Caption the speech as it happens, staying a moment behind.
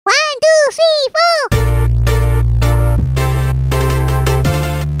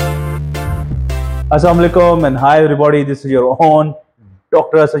Assalamu alaikum and hi everybody, this is your own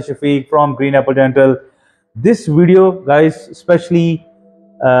Dr. Hassan Shafiq from Green Apple Dental. This video guys, especially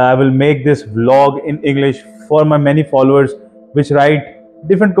I will make this vlog in English for my many followers which write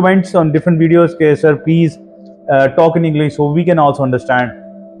different comments on different videos. Okay, sir, please talk in English so we can also understand.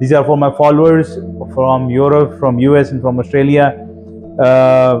 These are for my followers from Europe, from US and from Australia.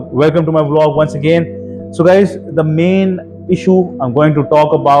 Welcome to my vlog once again. So guys, the main issue I'm going to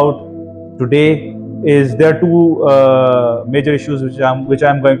talk about today is there are two major issues which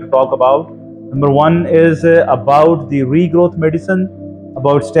I'm going to talk about. Number one is about the regrowth medicine,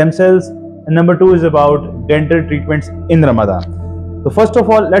 about stem cells, and number two is about dental treatments in Ramadan. So first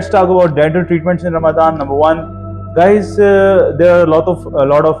of all, let's talk about dental treatments in Ramadan. Number one, guys, there are a lot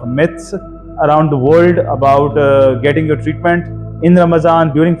of myths around the world about getting your treatment in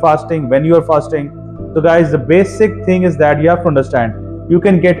Ramadan, during fasting, when you are fasting. So guys, the basic thing is that you have to understand, you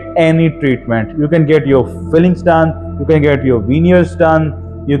can get any treatment. You can get your fillings done, you can get your veneers done,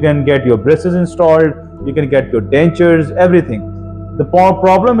 you can get your braces installed, you can get your dentures, everything. The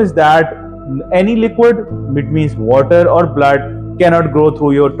problem is that any liquid, which means water or blood, cannot go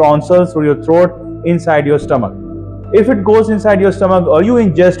through your tonsils, through your throat, inside your stomach. If it goes inside your stomach, or you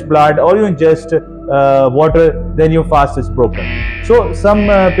ingest blood, or you ingest water, then your fast is broken. So some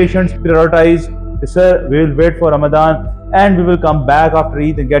patients prioritize, sir, we will wait for Ramadan and we will come back after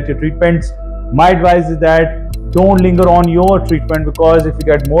Eid and get your treatments. My advice is that don't linger on your treatment, because if you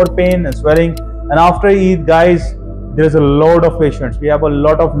get more pain and swelling, and after Eid, guys, there's a load of patients. We have a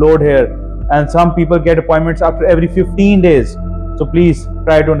lot of load here, and some people get appointments after every 15 days. So please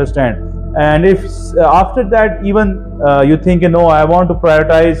try to understand. And if after that even you think, no, I want to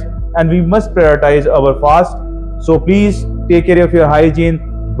prioritize, and we must prioritize our fast, so please take care of your hygiene.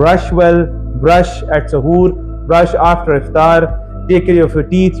 Brush well, brush at sahur, brush after iftar, take care of your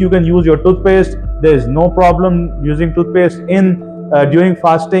teeth. You can use your toothpaste. There is no problem using toothpaste in during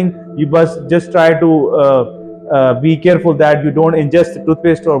fasting. You must just try to be careful that you don't ingest the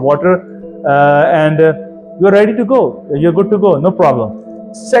toothpaste or water, and you're ready to go. You're good to go, no problem.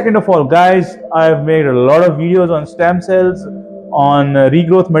 Second of all, guys, I've made a lot of videos on stem cells, on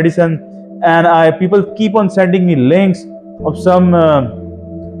regrowth medicine, and people keep on sending me links of some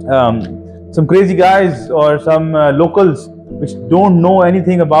crazy guys or some locals which don't know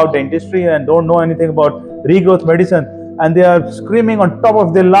anything about dentistry and don't know anything about regrowth medicine, and they are screaming on top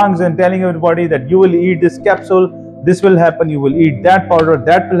of their lungs and telling everybody that you will eat this capsule, this will happen, you will eat that powder,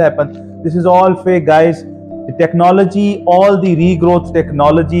 that will happen. This is all fake, guys. The technology, all the regrowth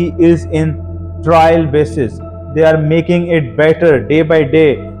technology is in trial basis. They are making it better day by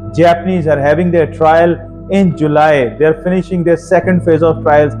day. Japanese are having their trial in July. They are finishing their second phase of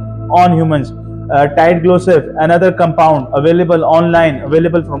trials on humans. Tideglossif, another compound available online,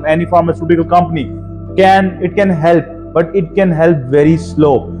 available from any pharmaceutical company, it can help, but it can help very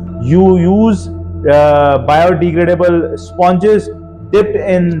slow. You use biodegradable sponges dipped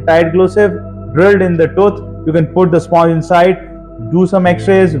in Tideglossif, drilled in the tooth. You can put the sponge inside, do some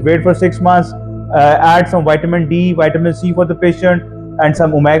x-rays, wait for 6 months, add some vitamin D, vitamin C for the patient, and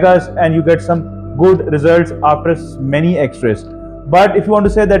some omegas, and you get some good results after many x-rays. But if you want to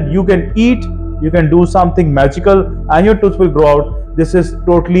say that you can eat, you can do something magical and your tooth will grow out, this is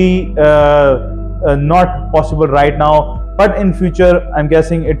totally not possible right now. But in future, I'm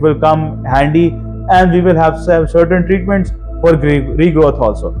guessing it will come handy, and we will have certain treatments for regrowth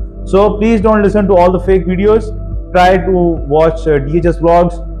also. So please don't listen to all the fake videos. Try to watch DHS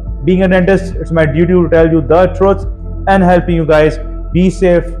vlogs. Being a dentist, it's my duty to tell you the truth and helping you guys. Be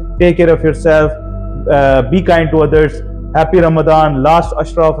safe, take care of yourself, be kind to others. Happy Ramadan. Last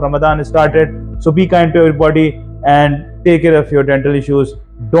Ashra of Ramadan is started. So be kind to everybody and take care of your dental issues.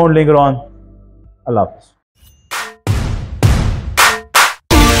 Don't linger on. Allah Hafiz.